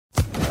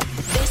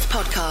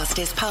podcast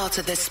is part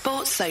of the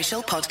Sports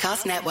Social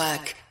Podcast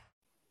Network.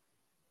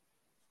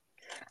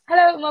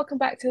 Hello and welcome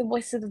back to the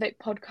Voices of the Vic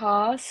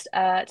podcast.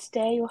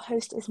 Today your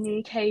host is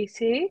me,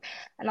 Katie,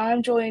 and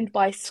I'm joined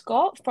by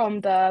Scott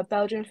from the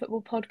Belgian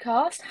Football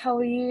Podcast. How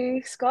are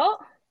you,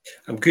 Scott?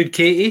 I'm good,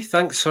 Katie.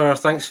 Thanks for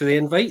the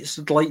invite. It's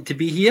a delight to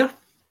be here.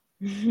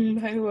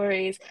 No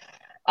worries.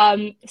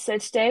 So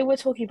today we're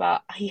talking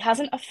about, he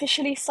hasn't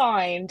officially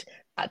signed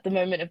at the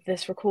moment of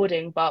this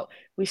recording, but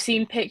we've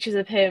seen pictures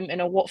of him in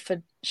a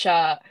Watford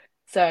shirt,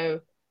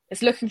 so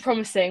it's looking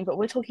promising. But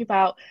we're talking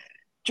about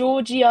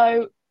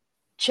Giorgio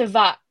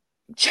Chakvetadze.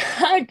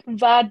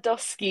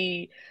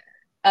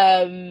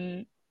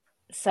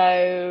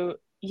 So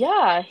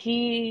yeah,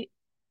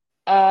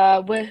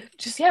 we'll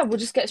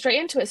just get straight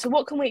into it. So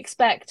what can we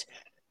expect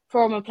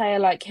from a player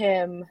like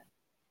him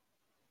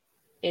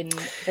in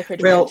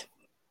Vicarage Road?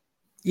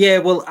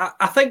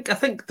 I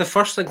think the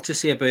first thing to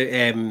say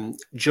about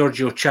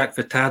Giorgio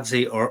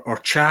Chakvetadze, or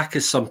Chak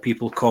as some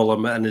people call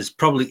him, and is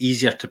probably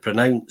easier to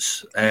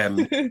pronounce.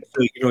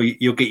 So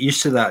you'll get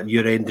used to that in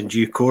your end in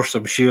due course,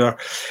 I'm sure.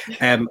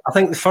 I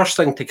think the first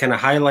thing to kind of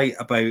highlight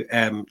about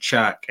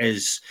Chak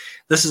is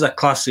this is a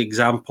classic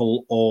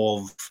example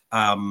of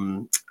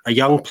a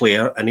young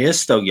player, and he is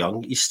still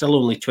young. He's still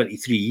only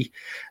 23,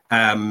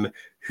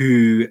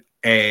 who.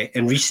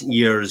 In recent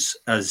years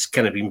has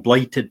kind of been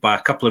blighted by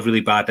a couple of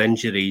really bad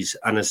injuries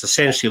and is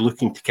essentially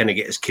looking to kind of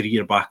get his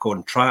career back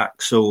on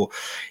track. So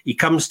he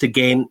comes to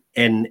Ghent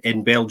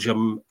in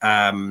Belgium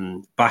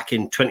back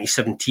in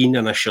 2017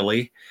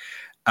 initially.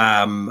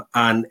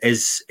 And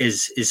his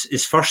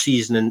first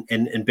season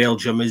in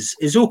Belgium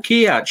is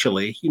okay,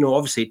 actually.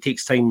 Obviously it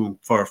takes time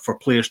for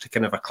players to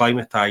kind of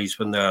acclimatise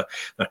when they're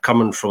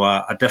coming from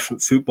a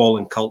different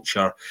footballing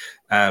culture.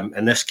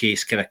 In this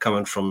case, kind of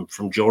coming from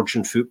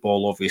Georgian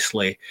football,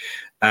 obviously.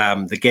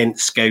 The Ghent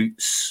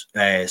scouts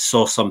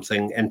saw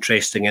something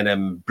interesting in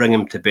him, bring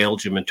him to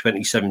Belgium in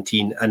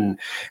 2017. And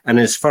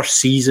his first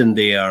season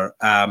there,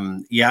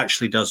 he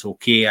actually does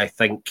okay. I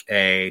think,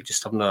 I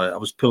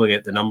was pulling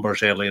out the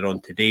numbers earlier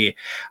on today.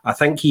 I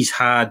think he's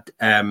had...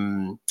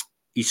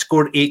 he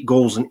scored 8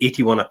 goals in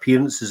 81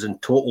 appearances in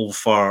total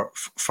for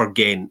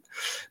Ghent,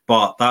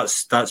 but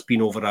that's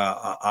been over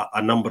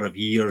a number of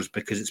years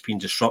because it's been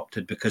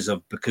disrupted because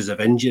of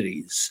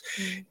injuries.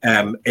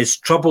 His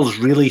troubles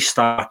really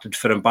started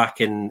for him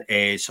back in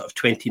sort of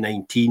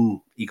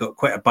 2019. He got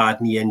quite a bad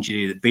knee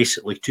injury that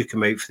basically took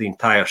him out for the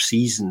entire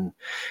season.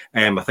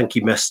 I think he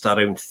missed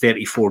around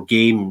 34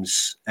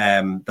 games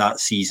that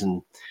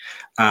season.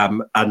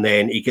 And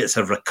then he gets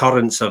a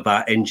recurrence of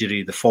that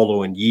injury the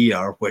following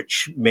year,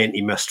 which meant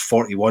he missed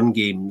 41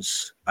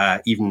 games.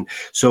 Even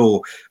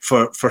so,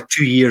 for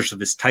 2 years of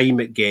his time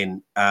at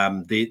Ghent,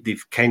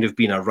 they've kind of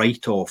been a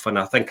write-off. And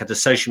I think a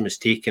decision was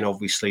taken,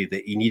 obviously,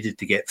 that he needed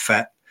to get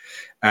fit.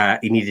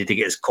 He needed to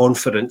get his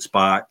confidence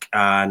back.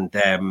 And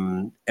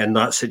in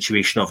that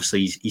situation,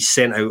 obviously, he's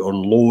sent out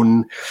on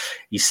loan.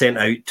 He's sent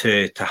out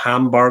to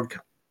Hamburg.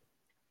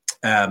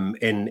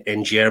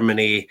 In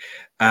Germany,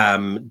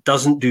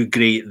 doesn't do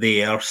great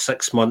there.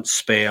 6 month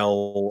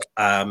spell,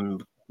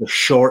 with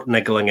short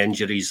niggling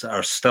injuries that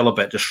are still a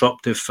bit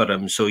disruptive for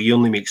him. So he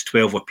only makes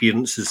 12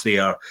 appearances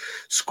there,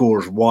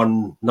 scores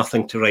 1,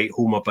 nothing to write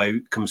home about.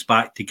 Comes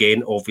back to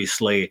Ghent,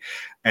 obviously,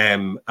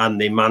 and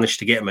they managed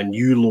to get him a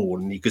new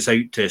loan. He goes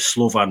out to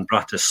Slovan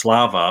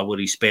Bratislava, where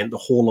he spent the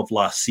whole of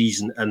last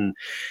season. And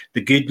the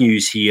good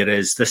news here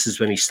is this is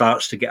when he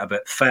starts to get a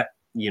bit fit.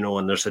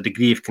 And there's a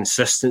degree of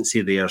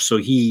consistency there. So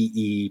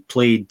he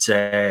played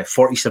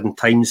 47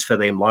 times for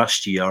them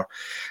last year,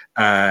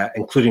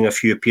 including a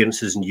few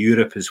appearances in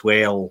Europe as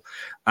well.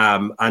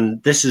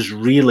 And this is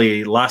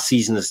really, last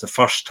season is the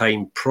first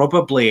time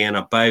probably in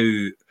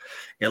about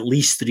at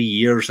least 3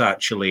 years,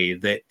 actually,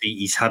 that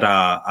he's had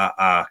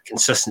a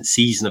consistent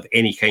season of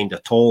any kind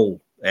at all.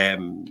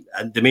 And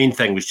the main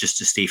thing was just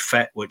to stay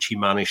fit, which he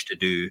managed to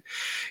do.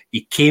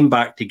 He came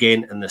back to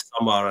Ghent in the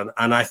summer,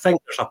 and I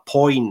think there's a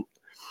point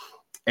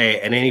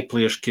in any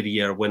player's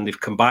career when they've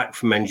come back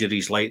from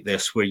injuries like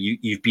this, where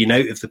you've been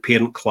out of the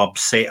parent club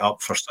set up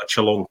for such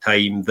a long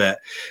time that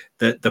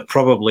there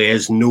probably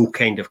is no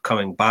kind of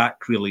coming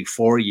back really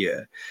for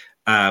you.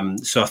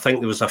 So I think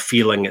there was a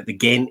feeling at the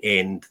Ghent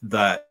end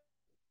that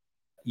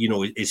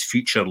his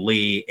future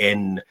lay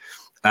in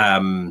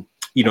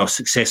a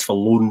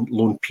successful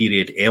loan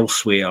period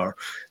elsewhere.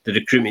 The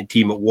recruitment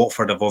team at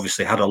Watford have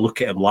obviously had a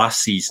look at him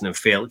last season and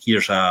felt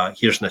here's an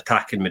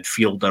attacking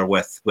midfielder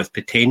with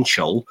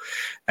potential,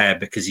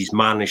 because he's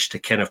managed to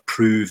kind of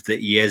prove that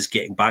he is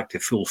getting back to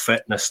full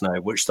fitness now,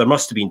 which there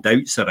must have been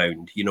doubts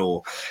around.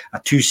 A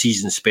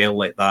 2-season spell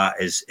like that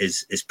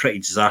is pretty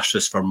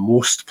disastrous for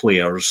most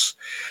players.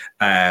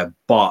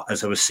 But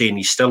as I was saying,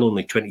 he's still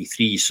only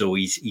 23, so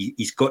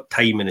he's got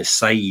time in his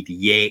side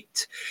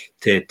yet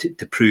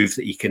to prove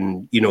that he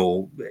can,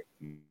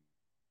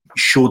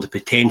 show the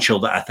potential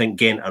that I think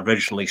Ghent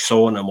originally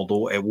saw in him,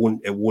 although it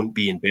won't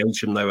be in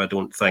Belgium now, I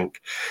don't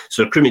think.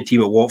 So the recruitment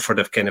team at Watford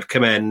have kind of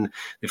come in,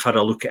 they've had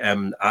a look at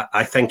him.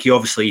 I think he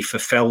obviously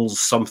fulfills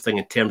something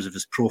in terms of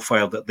his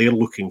profile that they're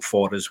looking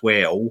for as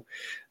well.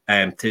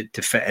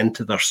 to fit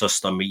into their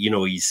system.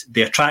 He's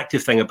the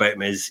attractive thing about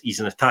him is he's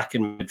an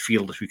attacking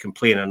midfielder who can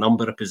play in a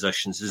number of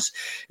positions.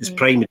 His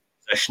primary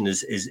position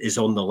is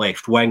on the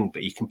left wing,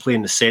 but he can play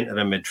in the centre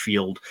of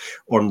midfield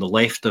or on the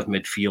left of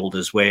midfield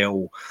as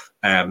well.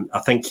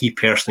 I think he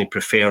personally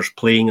prefers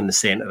playing in the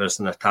centre as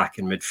an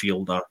attacking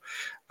midfielder,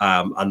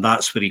 and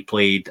that's where he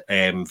played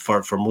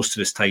for most of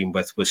his time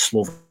with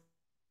Slovan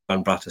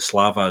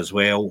Bratislava as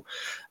well.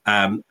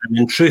 And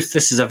in truth,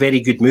 this is a very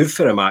good move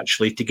for him,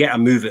 actually, to get a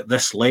move at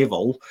this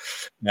level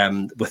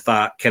with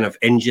that kind of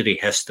injury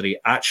history.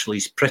 Actually,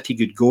 is pretty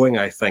good going,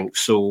 I think.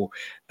 So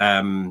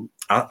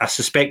I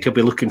suspect he'll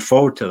be looking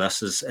forward to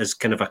this as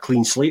kind of a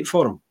clean slate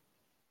for him.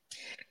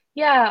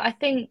 Yeah,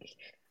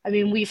 I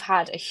mean, we've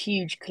had a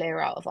huge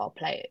clear out of our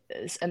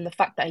players, and the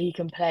fact that he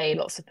can play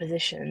lots of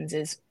positions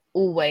is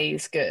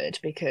always good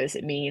because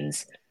it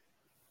means,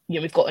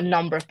 we've got a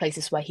number of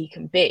places where he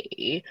can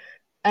be.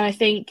 And I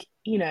think,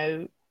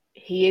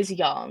 he is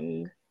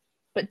young,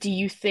 but do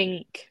you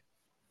think,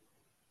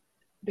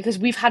 because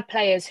we've had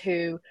players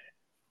who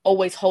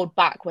always hold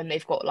back when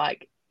they've got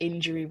like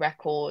injury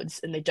records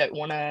and they don't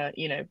want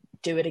to,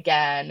 do it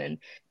again. And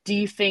do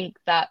you think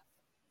that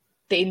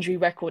the injury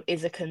record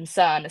is a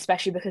concern,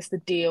 especially because the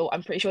deal,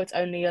 I'm pretty sure it's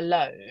only a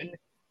loan?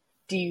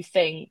 Do you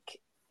think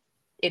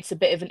it's a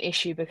bit of an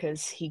issue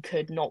because he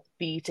could not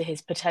be to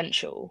his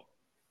potential?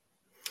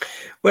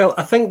 Well,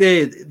 I think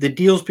the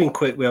deal's been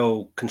quite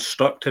well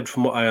constructed,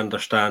 from what I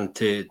understand,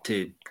 to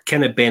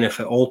kind of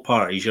benefit all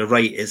parties. You're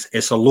right;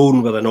 it's a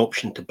loan with an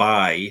option to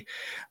buy,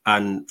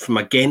 and from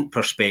a Ghent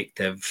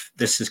perspective,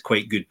 this is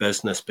quite good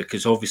business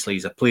because obviously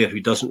he's a player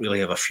who doesn't really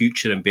have a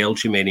future in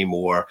Belgium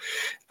anymore.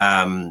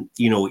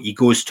 He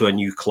goes to a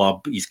new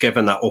club. He's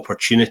given that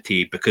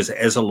opportunity because it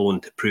is a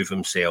loan to prove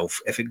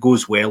himself. If it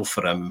goes well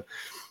for him,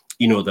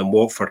 then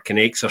Watford can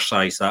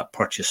exercise that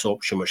purchase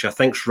option, which I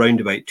think is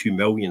round about 2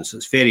 million. So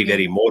it's very,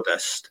 very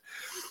modest.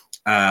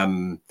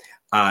 And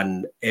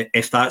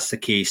if that's the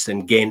case,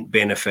 then Ghent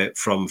benefit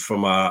from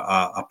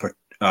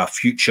a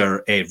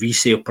future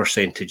resale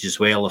percentage as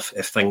well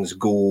if things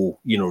go,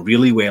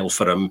 really well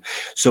for him.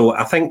 So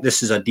I think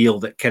this is a deal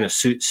that kind of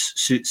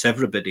suits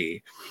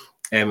everybody.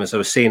 As I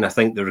was saying, I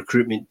think the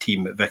recruitment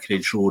team at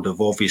Vicarage Road have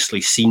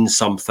obviously seen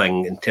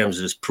something in terms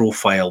of his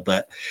profile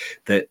that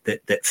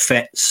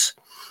fits.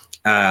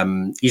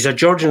 He's a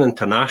Georgian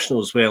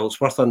international as well. It's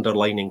worth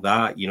underlining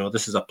that.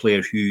 This is a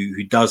player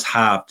who does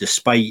have,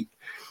 despite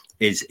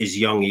his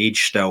young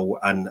age still,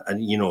 and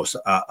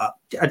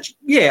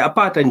a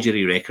bad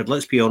injury record.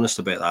 Let's be honest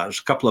about that. There's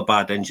a couple of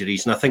bad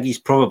injuries, and I think he's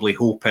probably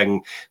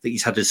hoping that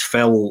he's had his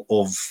fill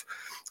of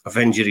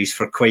injuries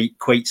for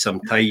quite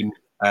some time.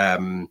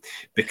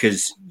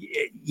 Because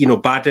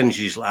bad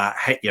injuries like that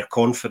hit your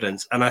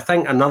confidence. And I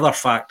think another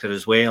factor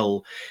as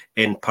well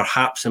in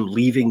perhaps him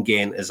leaving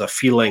Ghent is a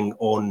feeling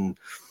on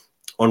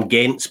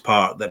Ghent's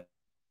part that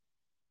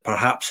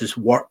perhaps his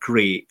work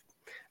rate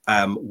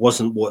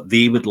wasn't what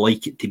they would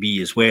like it to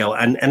be as well.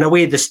 And in a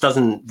way, this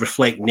doesn't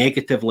reflect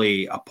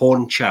negatively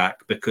upon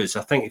Chak, because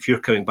I think if you're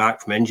coming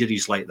back from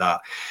injuries like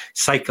that,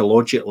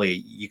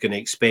 psychologically, you can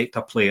expect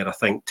a player, I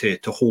think, to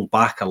hold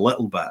back a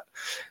little bit.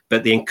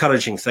 But the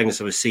encouraging thing,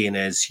 as I was saying,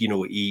 is, he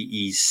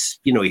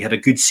had a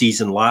good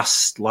season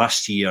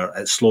last year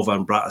at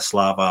Slovan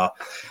Bratislava.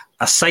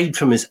 Aside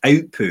from his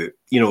output,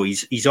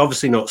 he's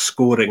obviously not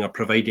scoring or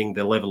providing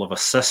the level of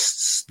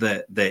assists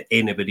that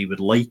anybody would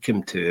like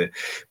him to,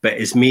 but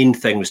his main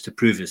thing was to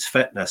prove his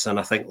fitness. And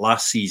I think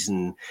last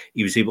season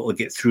he was able to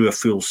get through a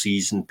full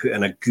season, put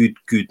in a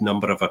good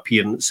number of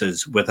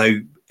appearances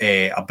without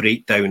a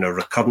breakdown or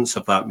recurrence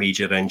of that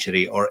major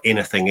injury or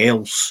anything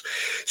else.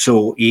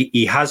 So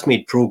he has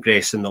made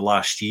progress in the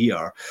last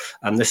year,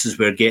 and this is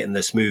where getting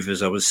this move,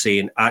 as I was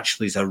saying,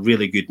 actually is a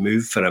really good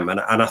move for him. And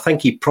I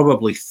think he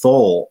probably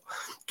thought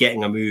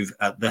getting a move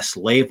at this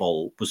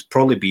level was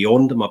probably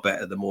beyond him a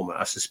bit at the moment.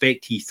 I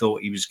suspect he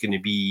thought he was going to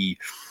be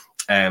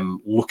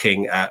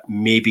looking at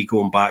maybe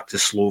going back to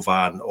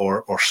Slovan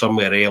or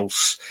somewhere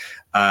else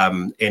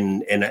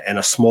in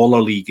a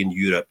smaller league in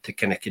Europe to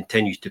kind of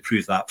continue to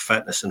prove that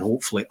fitness and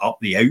hopefully up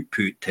the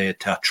output to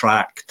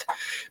attract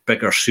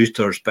bigger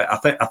suitors. But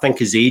I think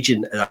his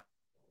agent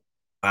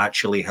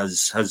actually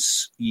has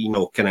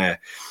kind of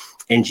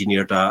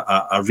engineered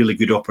a really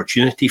good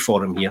opportunity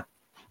for him here.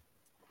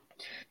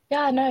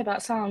 Yeah, no,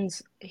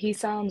 he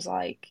sounds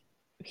like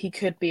he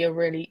could be a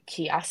really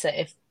key asset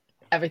if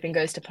everything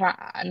goes to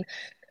plan.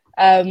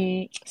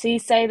 So you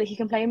say that he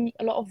can play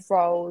a lot of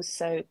roles,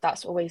 so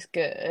that's always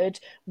good.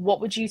 What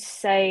would you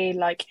say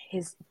like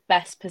his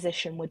best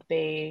position would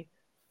be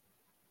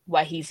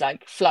where he's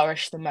like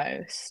flourished the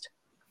most?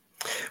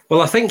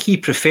 Well, I think he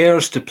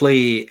prefers to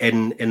play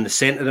in the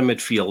centre of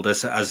midfield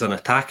as an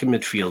attacking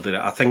midfielder.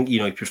 I think,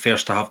 he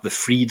prefers to have the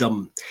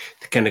freedom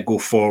to kind of go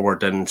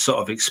forward and sort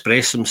of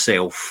express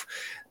himself.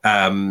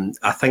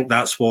 I think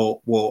that's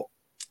what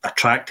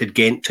attracted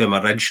Ghent to him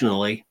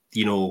originally.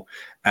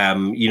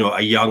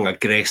 A young,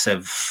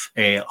 aggressive,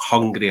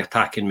 hungry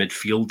attacking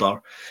midfielder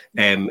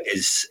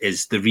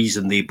is the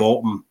reason they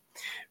bought him,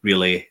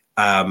 really.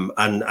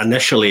 And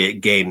initially,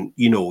 again,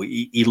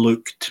 he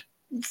looked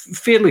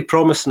fairly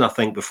promising, I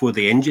think, before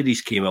the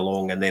injuries came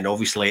along, and then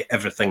obviously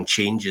everything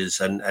changes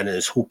and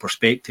his whole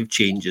perspective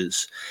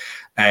changes.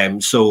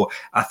 So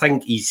I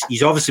think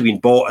he's obviously been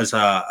bought as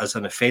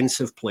an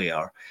offensive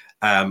player.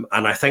 And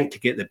I think to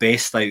get the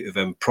best out of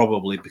him,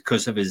 probably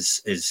because of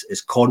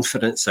his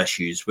confidence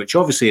issues, which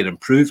obviously are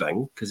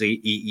improving, because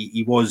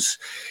he was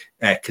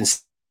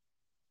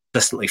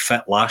consistently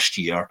fit last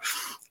year.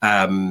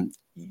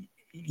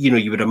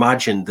 You would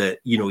imagine that,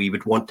 he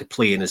would want to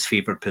play in his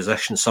favoured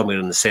position somewhere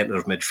in the centre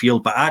of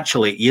midfield, but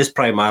actually he is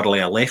primarily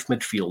a left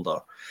midfielder.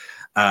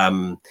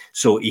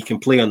 So he can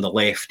play on the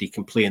left, he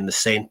can play in the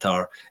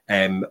centre,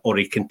 or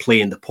he can play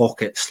in the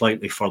pocket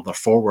slightly further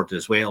forward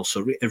as well.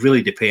 So it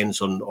really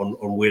depends on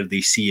where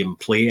they see him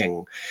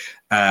playing.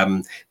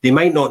 They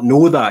might not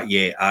know that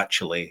yet,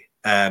 actually.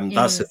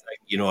 That's the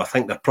thing. I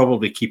think they're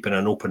probably keeping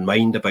an open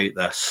mind about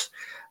this.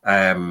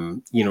 Let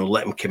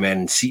him come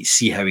in,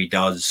 see how he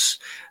does.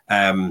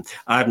 I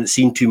haven't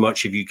seen too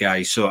much of you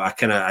guys, so I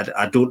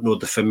don't know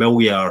the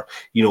familiar,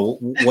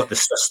 what the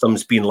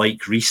system's been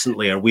like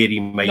recently, or where he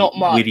might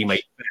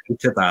fit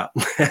into that.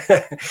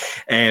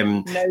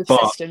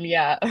 System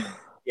yet.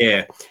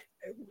 Yeah.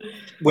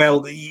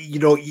 Well,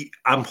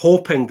 I'm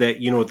hoping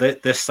that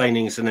this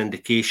signing is an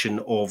indication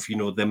of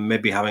them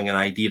maybe having an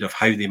idea of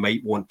how they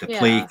might want to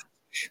play.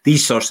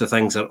 These sorts of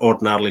things are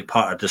ordinarily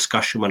part of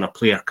discussion when a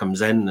player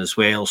comes in as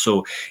well.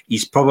 So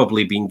he's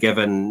probably been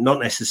given not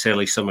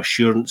necessarily some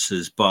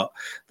assurances, but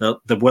there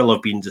will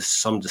have been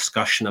some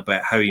discussion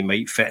about how he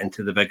might fit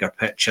into the bigger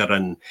picture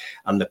and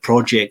the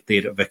project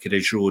there at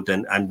Vicarage Road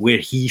and where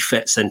he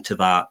fits into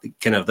that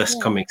kind of this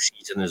coming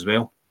season as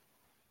well.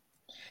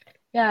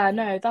 Yeah,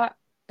 no,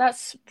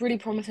 that's really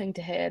promising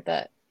to hear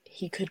that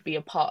he could be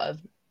a part of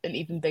an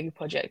even bigger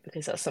project,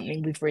 because that's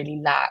something we've really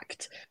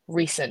lacked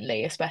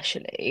recently,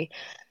 especially.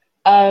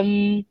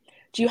 Do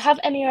you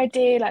have any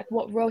idea like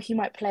what role he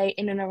might play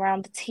in and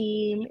around the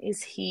team?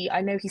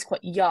 I know he's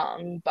quite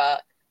young,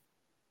 but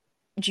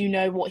do you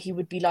know what he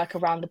would be like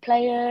around the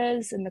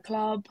players in the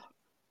club?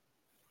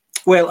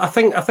 Well, I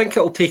think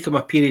it'll take him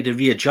a period of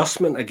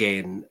readjustment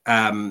again.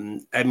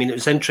 It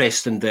was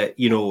interesting that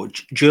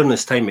during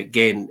his time at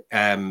Ghent,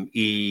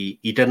 he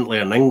didn't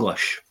learn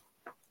English.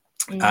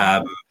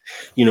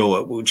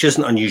 Which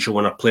isn't unusual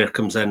when a player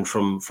comes in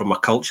from a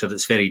culture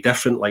that's very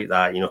different like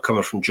that,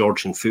 coming from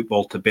Georgian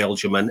football to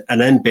Belgium.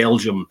 And in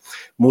Belgium,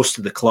 most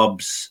of the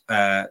clubs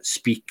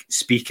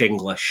speak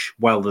English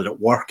while they're at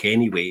work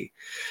anyway.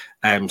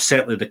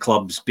 Certainly the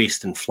clubs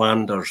based in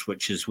Flanders,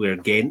 which is where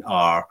Ghent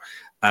are,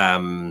 a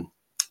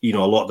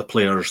lot of the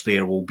players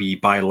there will be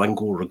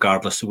bilingual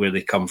regardless of where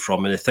they come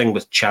from. And the thing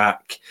with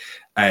Chak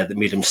that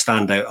made him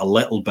stand out a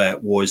little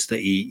bit was that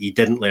he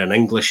didn't learn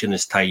English in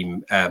his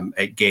time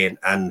at Ghent.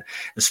 And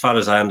as far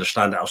as I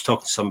understand it, I was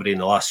talking to somebody in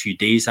the last few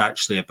days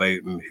actually about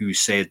him who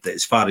said that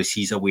as far as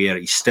he's aware,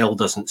 he still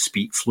doesn't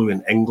speak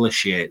fluent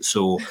English yet.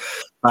 So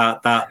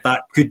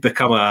that could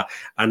become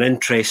an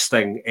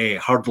interesting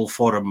hurdle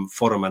for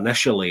him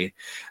initially.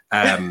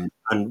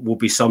 And will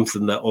be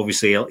something that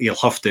obviously he'll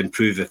have to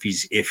improve if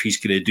he's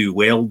going to do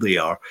well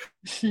there.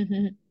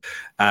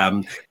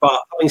 But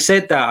having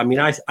said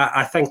that,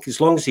 I think as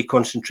long as he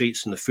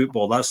concentrates on the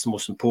football, that's the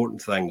most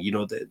important thing.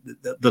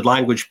 The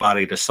language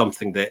barrier is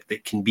something that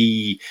can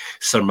be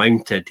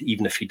surmounted,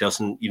 even if he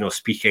doesn't,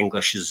 speak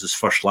English as his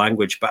first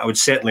language. But I would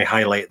certainly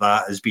highlight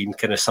that as being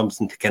kind of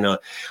something to kind of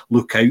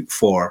look out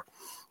for.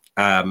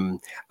 I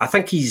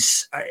think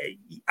he's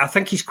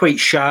quite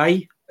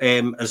shy.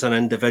 As an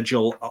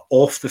individual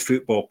off the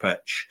football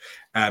pitch,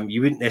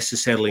 you wouldn't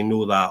necessarily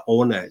know that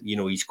on it.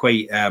 He's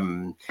quite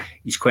an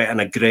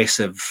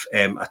aggressive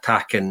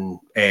attacking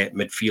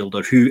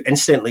midfielder who,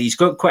 incidentally, he's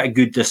got quite a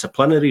good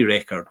disciplinary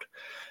record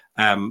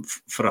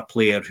for a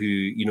player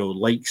who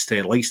likes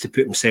to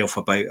put himself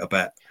about a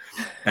bit.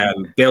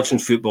 Belgian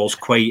football's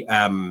quite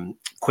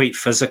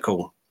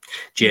physical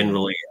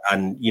generally,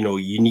 and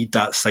you need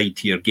that side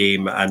to your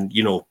game, and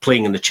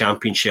playing in the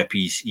championship,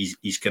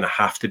 he's going to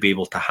have to be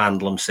able to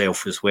handle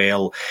himself as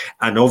well,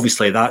 and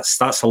obviously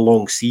that's a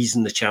long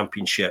season, the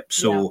championship,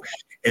 so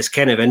it's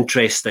kind of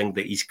interesting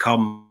that he's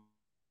come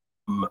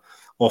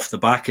off the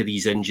back of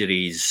these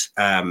injuries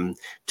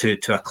to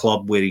a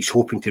club where he's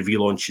hoping to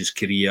relaunch his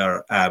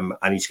career,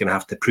 and he's going to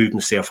have to prove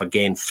himself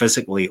again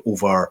physically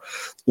over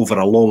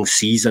a long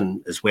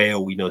season as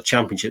well. The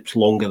championship's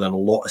longer than a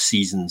lot of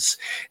seasons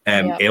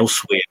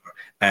elsewhere.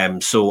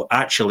 So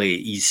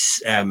actually,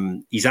 he's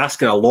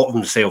asking a lot of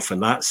himself in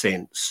that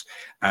sense,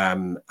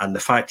 and the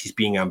fact he's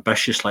being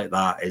ambitious like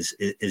that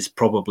is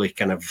probably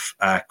kind of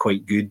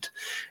quite good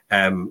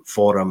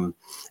for him.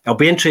 It'll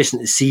be interesting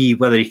to see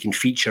whether he can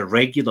feature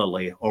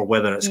regularly or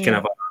whether it's kind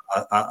of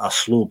a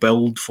slow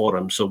build for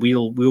him. So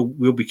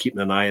we'll be keeping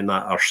an eye on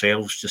that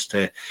ourselves just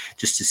to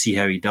see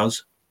how he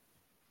does.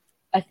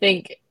 I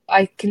think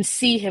I can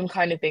see him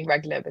kind of being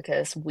regular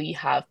because we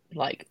have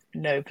like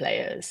no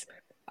players.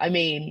 I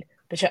mean,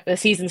 the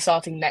season's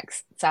starting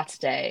next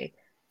Saturday,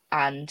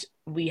 and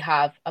we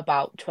have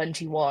about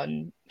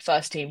 21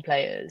 first team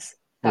players.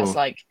 That's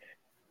like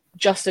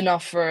just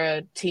enough for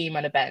a team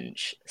and a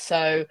bench.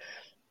 So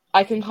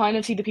I can kind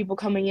of see the people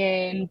coming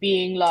in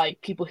being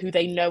like people who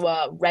they know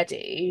are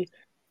ready,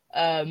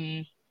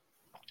 um,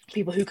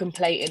 people who can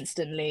play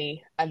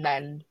instantly, and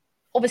then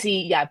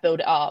obviously, yeah, build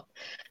it up.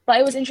 But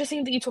it was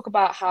interesting that you talk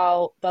about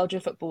how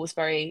Belgian football was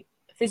very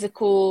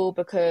physical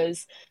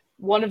because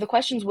one of the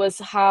questions was,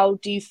 how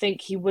do you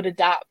think he would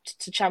adapt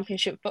to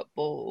championship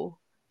football?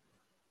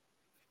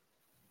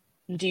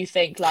 Do you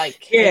think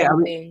like Yeah, I him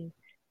mean, being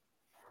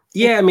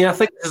yeah, I mean, I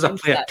think there's a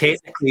into player that easy?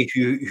 technically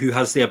who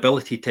has the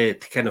ability to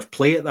kind of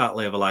play at that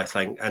level, I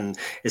think. And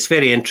it's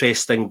very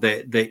interesting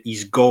that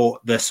he's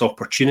got this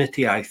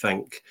opportunity, I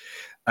think.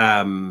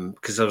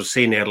 Because I was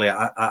saying earlier,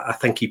 I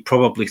think he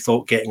probably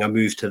thought getting a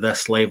move to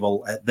this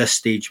level at this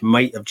stage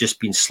might have just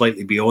been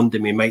slightly beyond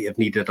him. He might have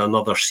needed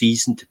another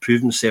season to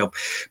prove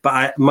himself.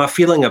 But my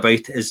feeling about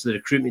it is the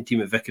recruitment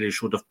team at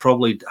Vicarage would have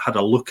probably had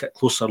a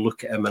closer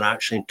look at him, and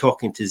actually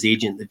talking to his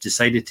agent, they've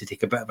decided to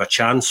take a bit of a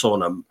chance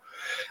on him.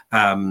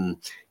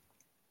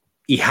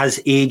 He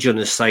has age on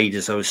his side,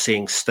 as I was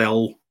saying,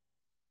 still.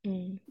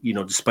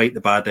 Despite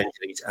the bad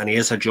injuries, and he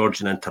is a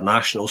Georgian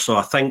international. So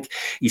I think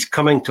he's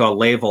coming to a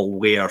level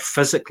where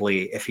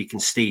physically, if he can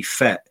stay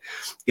fit,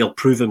 he'll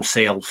prove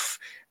himself,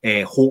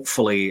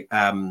 hopefully,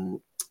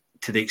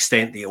 to the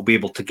extent that he'll be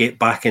able to get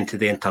back into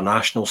the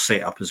international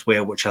setup as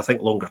well, which I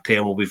think longer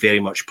term will be very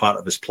much part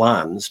of his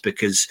plans,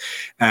 because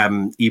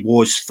he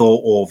was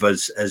thought of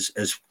as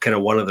kind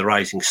of one of the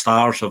rising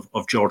stars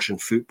of Georgian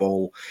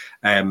football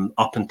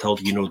up until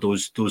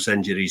those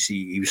injuries.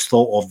 He was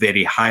thought of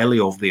very highly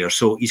of there,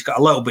 so he's got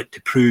a little bit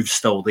to prove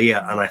still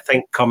there. And I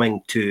think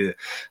coming to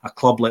a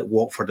club like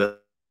Watford at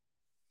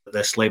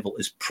this level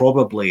is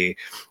probably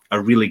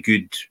a really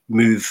good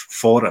move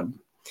for him.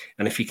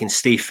 And if he can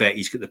stay fit,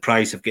 he's got the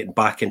prize of getting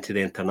back into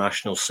the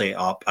international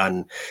setup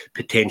and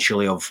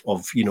potentially of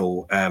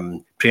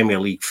Premier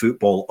League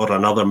football, or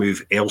another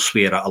move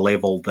elsewhere at a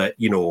level that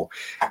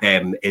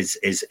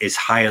is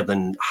higher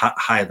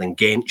than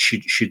Ghent.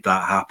 Should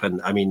that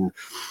happen? I mean,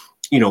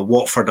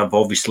 Watford have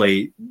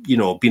obviously,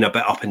 been a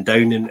bit up and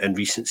down in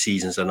recent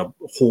seasons, and I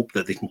hope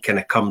that they can kind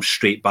of come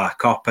straight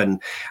back up.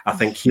 And I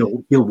think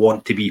he'll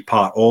want to be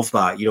part of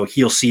that.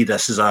 He'll see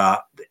this as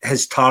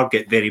his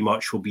target very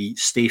much will be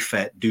stay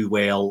fit, do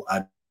well,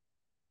 and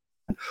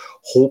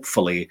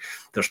hopefully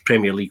there's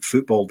Premier League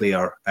football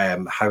there.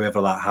 However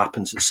that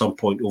happens at some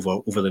point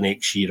over the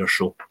next year or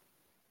so.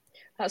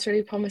 That's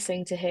really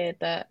promising to hear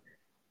that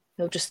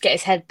he'll just get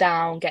his head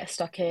down, get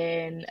stuck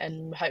in,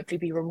 and hopefully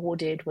be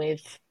rewarded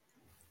with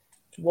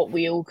what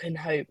we all can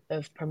hope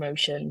of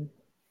promotion.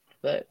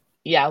 But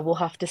yeah, we'll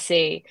have to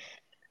see.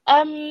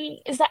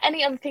 Is there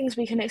any other things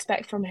we can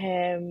expect from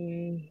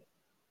him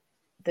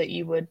that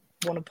you would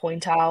want to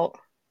point out?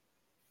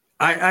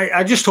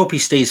 I just hope he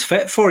stays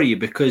fit for you,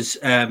 because,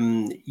 as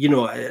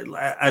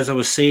I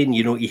was saying,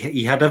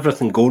 he had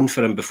everything going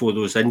for him before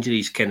those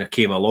injuries kind of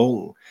came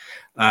along.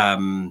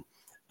 And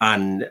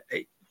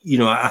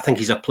I think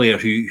he's a player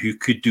who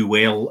could do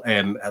well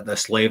at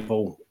this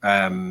level.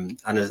 And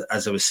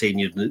as I was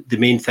saying, the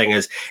main thing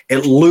is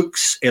it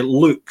looks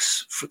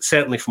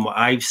certainly from what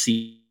I've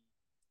seen,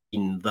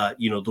 that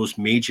those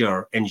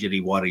major injury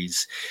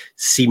worries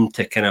seem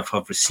to kind of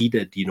have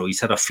receded.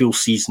 He's had a full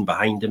season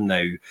behind him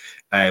now,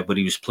 where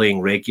he was playing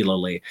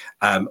regularly,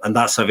 and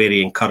that's a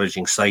very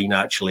encouraging sign.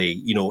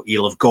 Actually,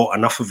 he'll have got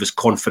enough of his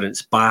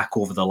confidence back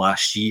over the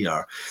last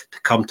year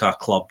to come to a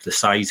club the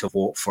size of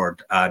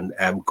Watford and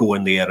go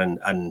in there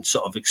and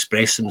sort of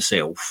express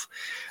himself.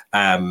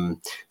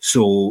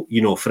 So,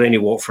 for any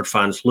Watford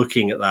fans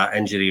looking at that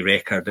injury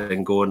record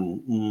and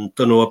going,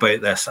 don't know about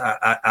this,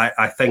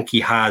 I think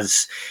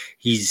he's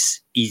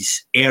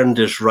earned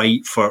his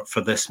right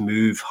for this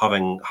move,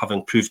 having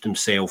proved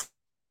himself,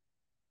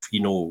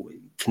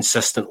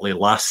 consistently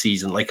last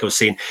season. Like I was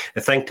saying,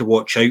 the thing to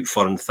watch out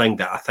for, and the thing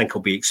that I think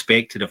will be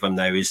expected of him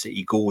now, is that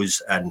he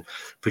goes and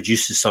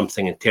produces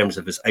something in terms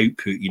of his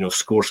output,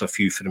 scores a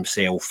few for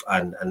himself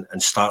and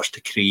starts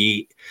to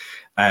create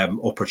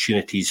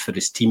opportunities for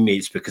his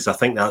teammates, because I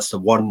think that's the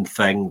one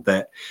thing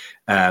that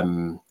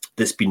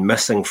that's been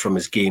missing from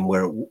his game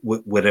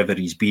wherever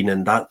he's been,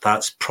 and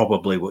that's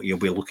probably what he'll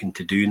be looking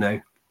to do now.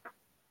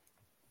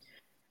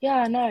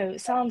 Yeah, no,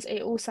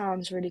 it all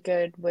sounds really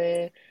good.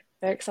 We're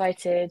very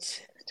excited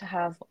to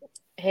have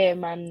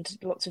him and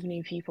lots of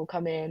new people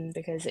come in,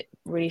 because it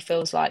really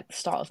feels like the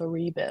start of a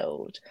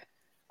rebuild.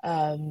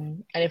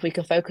 And if we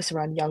can focus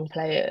around young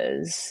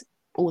players,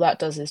 all that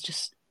does is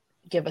just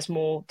give us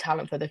more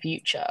talent for the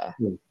future.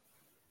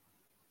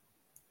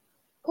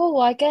 Cool,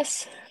 well, I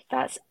guess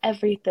that's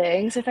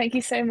everything. So thank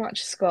you so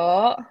much,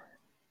 Scott.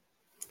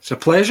 It's a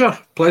pleasure.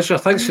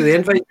 Thanks for the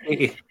invite,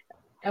 Katie.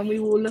 And we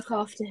will look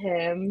after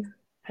him,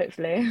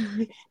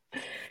 hopefully.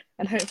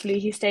 And hopefully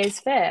he stays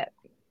fit.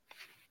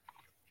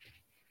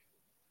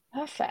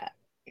 Perfect.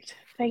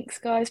 Thanks,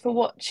 guys, for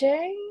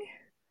watching.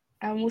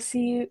 And we'll see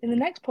you in the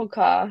next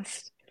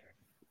podcast.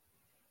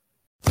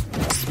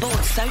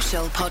 Sports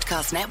Social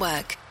Podcast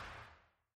Network.